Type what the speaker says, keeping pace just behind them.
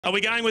Are we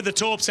going with the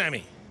torp,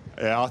 Sammy?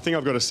 Yeah, I think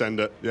I've got to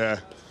send it, yeah.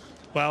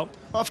 Well,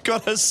 I've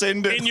got to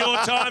send it. in your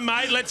time,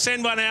 mate, let's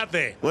send one out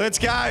there. Let's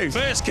go.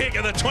 First kick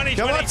of the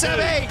 2022 Come on,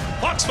 Sammy.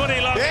 Fox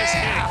Footy Lockers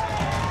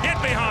Yeah. kick. Get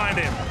behind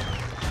him.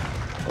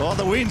 Oh,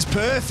 the wind's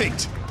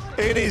perfect.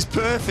 It is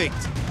perfect.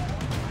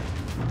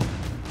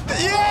 Got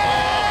a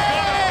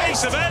Yeah!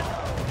 piece of it.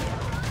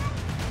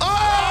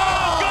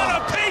 Oh!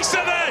 Got a piece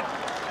of it.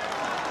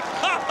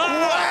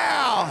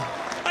 Wow!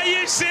 Are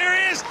you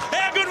serious?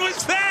 How good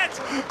was that?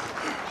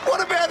 What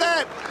about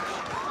that?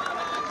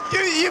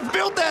 You've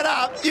built that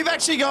up. You've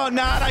actually gone,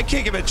 nah, don't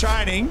kick him at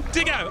training.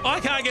 Diggo, I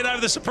can't get over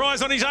the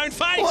surprise on his own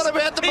face. What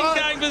about the He's ball?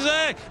 going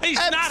berserk. He's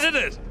nutted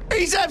it.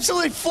 He's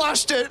absolutely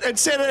flushed it and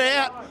sent it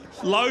out.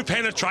 Low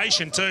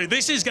penetration too.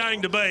 This is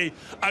going to be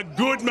a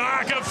good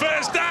marker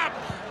first up.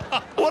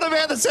 What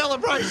about the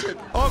celebration?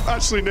 I've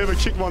actually never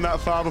kicked one that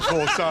far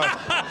before, so...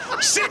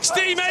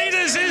 60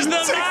 metres is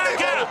the 60.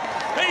 marker.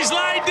 He's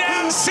laid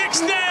down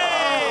 60.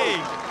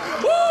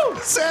 Woo!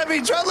 Sammy,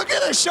 look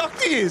at how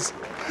shocked he is.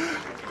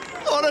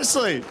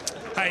 Honestly.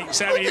 Hey,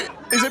 Sammy.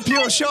 Is it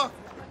pure shock?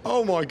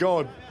 Oh, my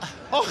God.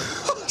 Oh,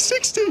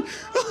 60. You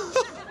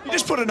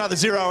just put another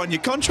zero on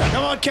your contract.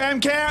 Come on, Cam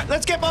Carrot.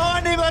 Let's get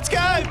behind him. Let's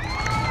go.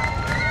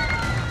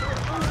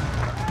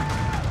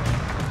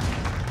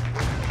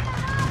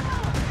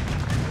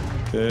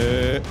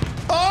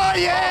 Oh,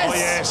 yes. Oh,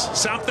 yes.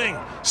 Something.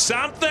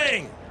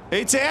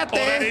 It's out Oh,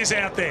 there. that is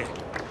out there.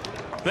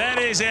 That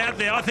is out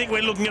there. I think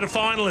we're looking at a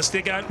finalist,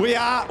 Dicko. We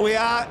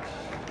are.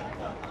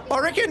 I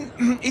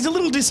reckon he's a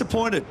little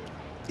disappointed.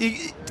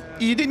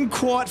 You didn't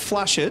quite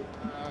flush it.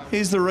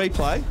 Here's the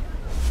replay.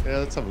 Yeah,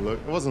 let's have a look.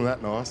 It wasn't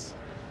that nice.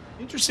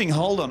 Interesting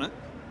hold on it.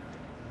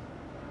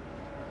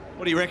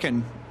 What do you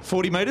reckon?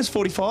 40 metres,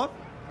 45?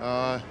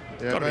 Yeah,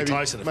 Gotta be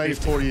closer to maybe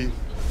 50. 40...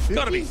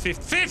 Got to be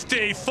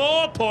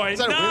 54.9. Is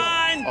that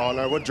a winner? Oh,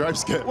 no, what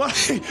Drapes get? Well,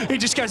 he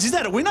just goes, is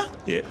that a winner?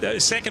 Yeah,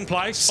 second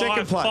place.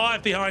 Second place.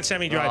 Five behind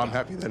Sammy Draper. I'm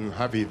happy then.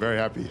 Happy, very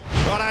happy.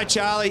 Righto,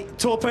 Charlie.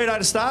 Torpedo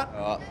to start.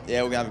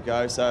 Yeah, we're going to have a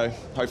go, so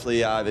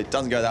hopefully if it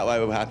doesn't go that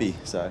way, we're happy,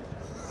 so.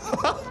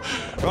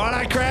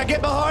 Righto, crowd,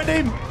 get behind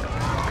him.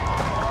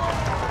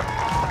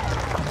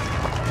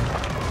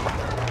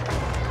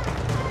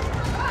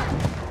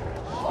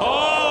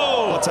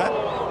 Oh! What's that?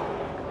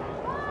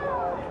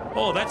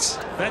 Oh, that's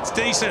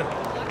decent.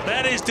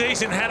 That is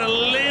decent. Had a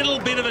little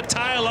bit of a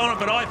tail on it,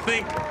 but I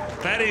think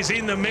that is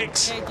in the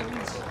mix. Yeah, give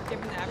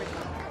him the average.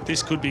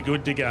 This could be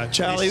good to go.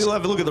 Charlie, we'll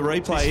have a look at the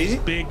replay This is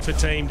here. big for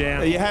Team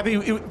Down. Are you happy?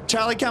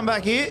 Charlie, come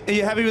back here. Are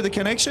you happy with the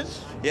connection?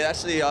 Yeah,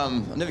 actually,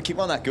 I've never kicked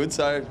one that good,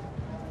 so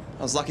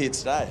I was lucky it's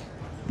today.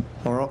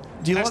 All right.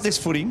 Do you like this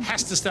footy?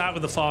 Has to start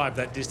with a 5,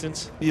 that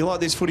distance. You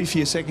like this footy for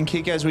your second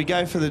kick as we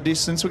go for the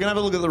distance? We're going to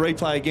have a look at the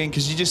replay again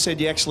because you just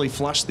said you actually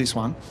flushed this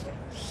one.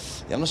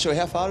 Yeah, I'm not sure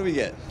how far do we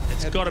get.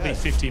 It's got to be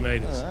 50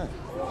 metres.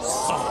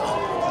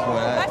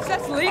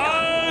 That's legal.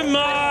 Oh,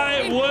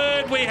 my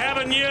word. We have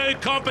a new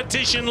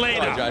competition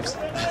leader. Hello, Drapes.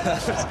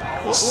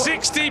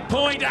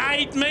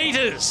 60.8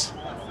 metres.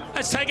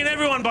 That's taken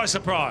everyone by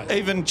surprise.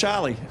 Even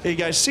Charlie, he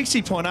goes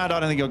 60.8. I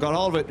don't think I got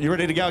hold of it. You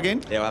ready to go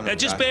again? Yeah, Now,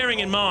 just bearing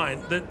in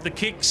mind that the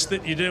kicks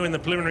that you do in the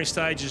preliminary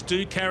stages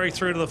do carry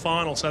through to the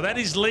final. So that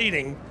is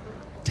leading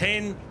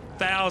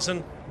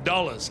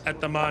 $10,000 at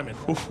the moment.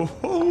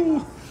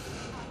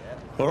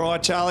 All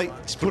right, Charlie,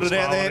 let's put it out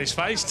Smile on there. his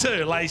face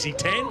too, lazy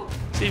 10.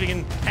 See if he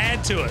can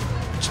add to it.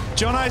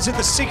 Jono's at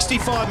the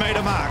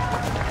 65-metre mark.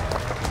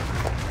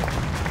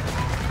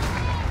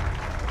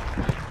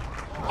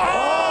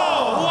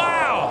 Oh,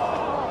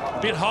 wow!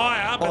 A bit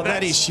higher, but Oh,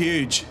 that is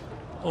huge.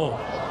 Oh.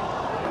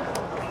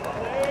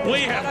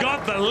 We have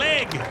got the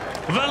leg.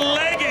 The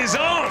leg is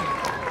on.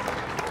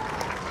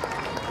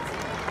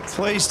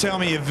 Please tell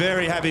me you're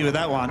very happy with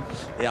that one.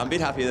 Yeah, I'm a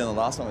bit happier than the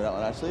last one with that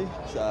one, actually,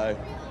 so.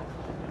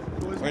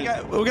 We're going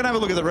to have a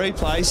look at the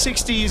replay.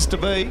 60 is to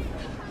beat.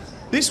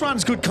 This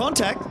one's good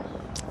contact.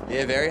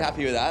 Yeah, very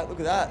happy with that. Look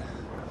at that.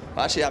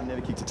 Actually, I've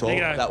never kicked a torp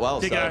that well,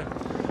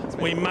 Diggo. so.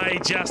 We may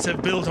just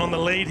have built on the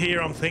lead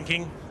here, I'm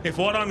thinking. If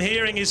what I'm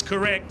hearing is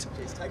correct,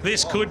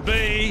 this could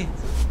be,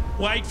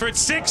 wait for it,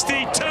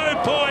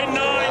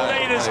 62.9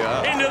 metres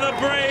into the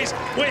breeze.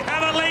 We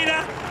have a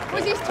leader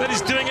that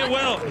is doing it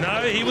well.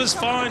 No, he was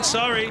fine,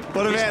 sorry.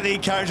 What about the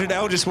encouragement?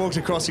 Al just walks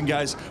across and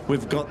goes,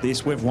 we've got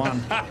this, we've won.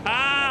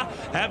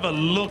 Have a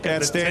look at the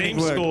Outstanding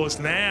team work. scores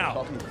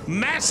now.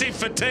 Massive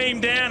for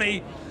Team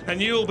Downey,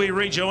 and you will be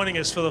rejoining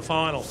us for the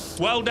final.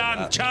 Well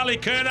done, Charlie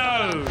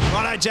Curnow.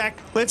 Righto, Jack,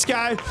 let's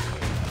go.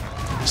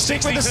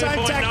 Stick with the same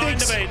 62.9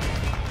 tactics. to beat.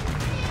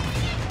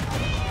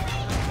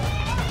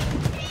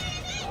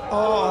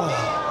 Oh,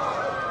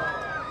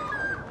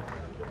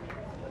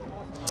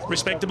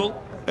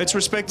 Respectable. it's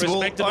respectable.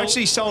 Respectable. I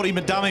actually sold him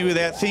a dummy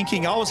without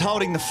thinking. I was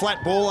holding the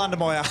flat ball under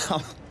my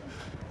arm.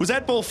 Was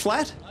that ball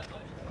flat?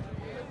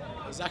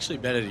 It was actually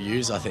better to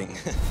use, I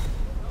think.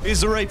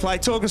 Here's the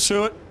replay. Talk us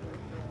through it.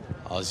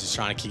 I was just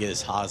trying to kick it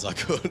as hard as I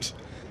could.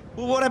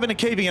 Well, what happened to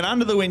keeping it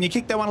under the wind? You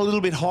kicked that one a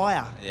little bit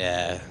higher.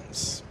 Yeah,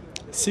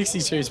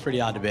 62 is pretty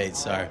hard to beat,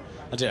 so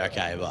I did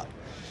okay, but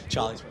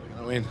Charlie's probably going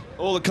I win.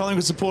 All the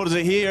Collingwood supporters are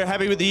here.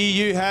 Happy with the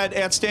year you had.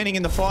 Outstanding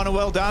in the final.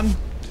 Well done.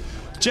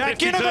 Jack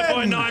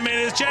Ginnivan. 52.9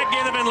 metres. Jack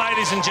Ginnivan,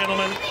 ladies and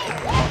gentlemen.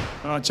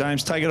 All right,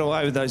 James, take it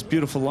away with those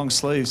beautiful long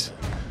sleeves.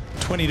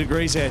 20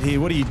 degrees out here.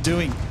 What are you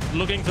doing?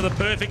 Looking for the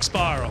perfect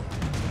spiral.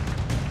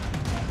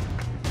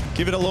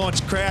 Give it a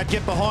launch, crowd.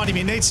 Get behind him.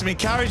 He needs some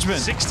encouragement.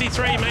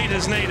 63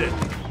 metres needed.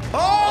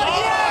 Oh,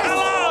 yes!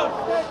 Hello!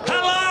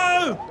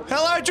 Hello!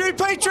 Hello, Drew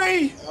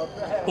Petrie.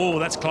 Oh,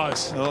 that's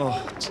close.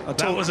 Oh,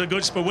 that was a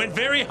good spiral. Went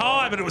very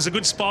high, but it was a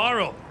good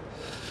spiral.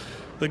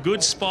 The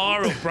good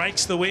spiral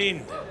breaks the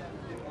wind.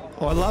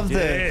 Oh, I love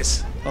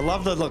Yes. I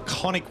love the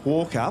laconic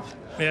walk up.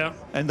 Yeah.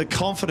 And the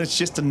confidence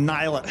just to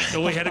nail it.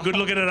 Oh, we had a good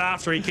look at it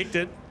after he kicked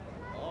it.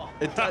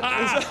 It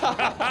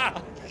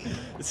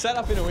sat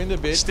up in a wind a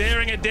bit.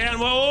 Staring it down.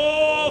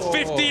 Oh,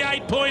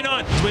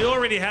 58.9. We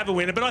already have a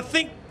winner, but I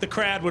think the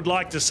crowd would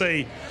like to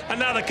see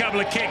another couple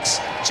of kicks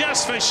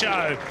just for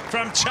show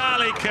from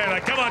Charlie Kerner.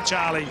 Come on,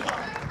 Charlie.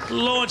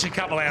 Launch a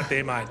couple out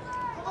there, mate.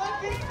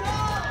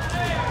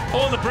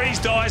 Oh, the breeze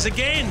dies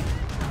again.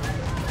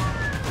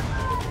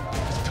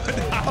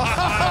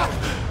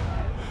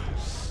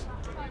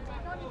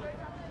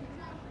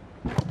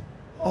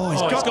 Oh,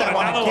 he's got that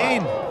one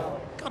again.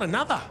 Got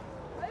another.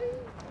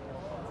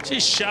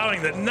 Just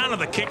showing that none of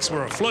the kicks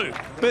were a fluke.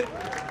 But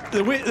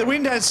the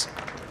wind has...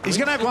 He's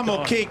going to have one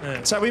more kick.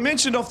 Yeah. So we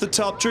mentioned off the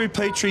top, Drew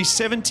Petrie,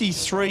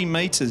 73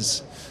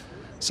 metres.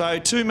 So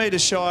 2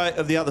 metres shy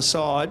of the other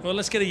side. Well,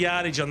 let's get a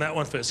yardage on that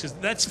one first, because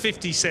that's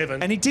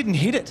 57. And he didn't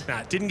hit it.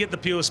 No, didn't get the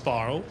pure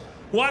spiral.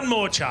 One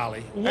more,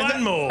 Charlie.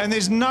 One more. And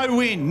there's no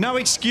win. No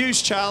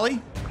excuse,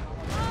 Charlie.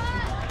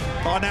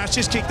 Oh, no, it's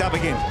just kicked up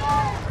again.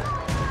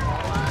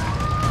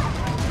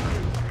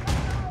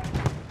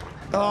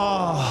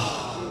 Oh.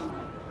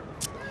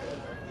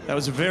 That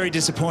was a very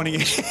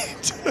disappointing end.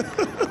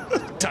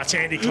 Touch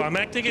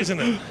anticlimactic, isn't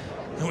it?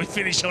 And we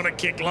finish on a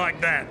kick like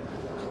that.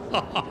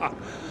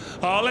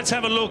 Oh, let's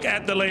have a look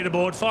at the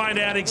leaderboard, find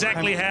out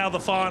exactly how the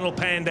final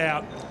panned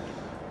out.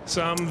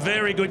 Some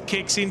very good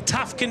kicks in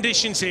tough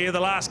conditions here. The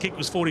last kick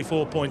was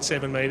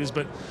 44.7 metres,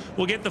 but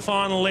we'll get the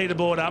final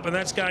leaderboard up, and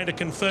that's going to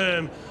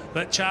confirm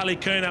that Charlie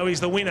Curnow is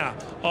the winner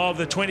of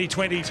the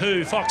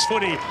 2022 Fox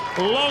Footy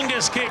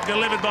longest kick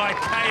delivered by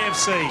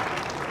KFC.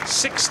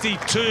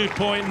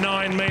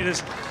 62.9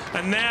 metres.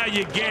 And now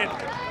you get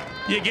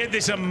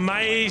this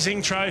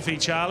amazing trophy,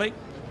 Charlie.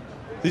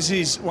 This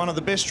is one of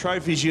the best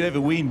trophies you'd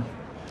ever win.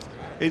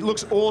 It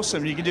looks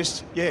awesome. You can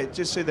just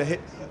see the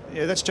head.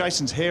 Yeah, that's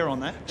Jason's hair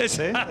on that. It's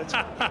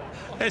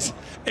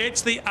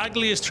the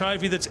ugliest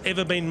trophy that's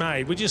ever been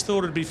made. We just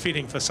thought it'd be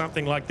fitting for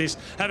something like this,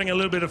 having a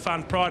little bit of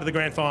fun prior to the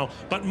grand final.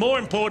 But more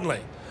importantly,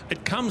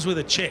 it comes with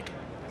a check,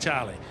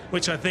 Charlie,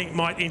 which I think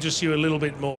might interest you a little bit more.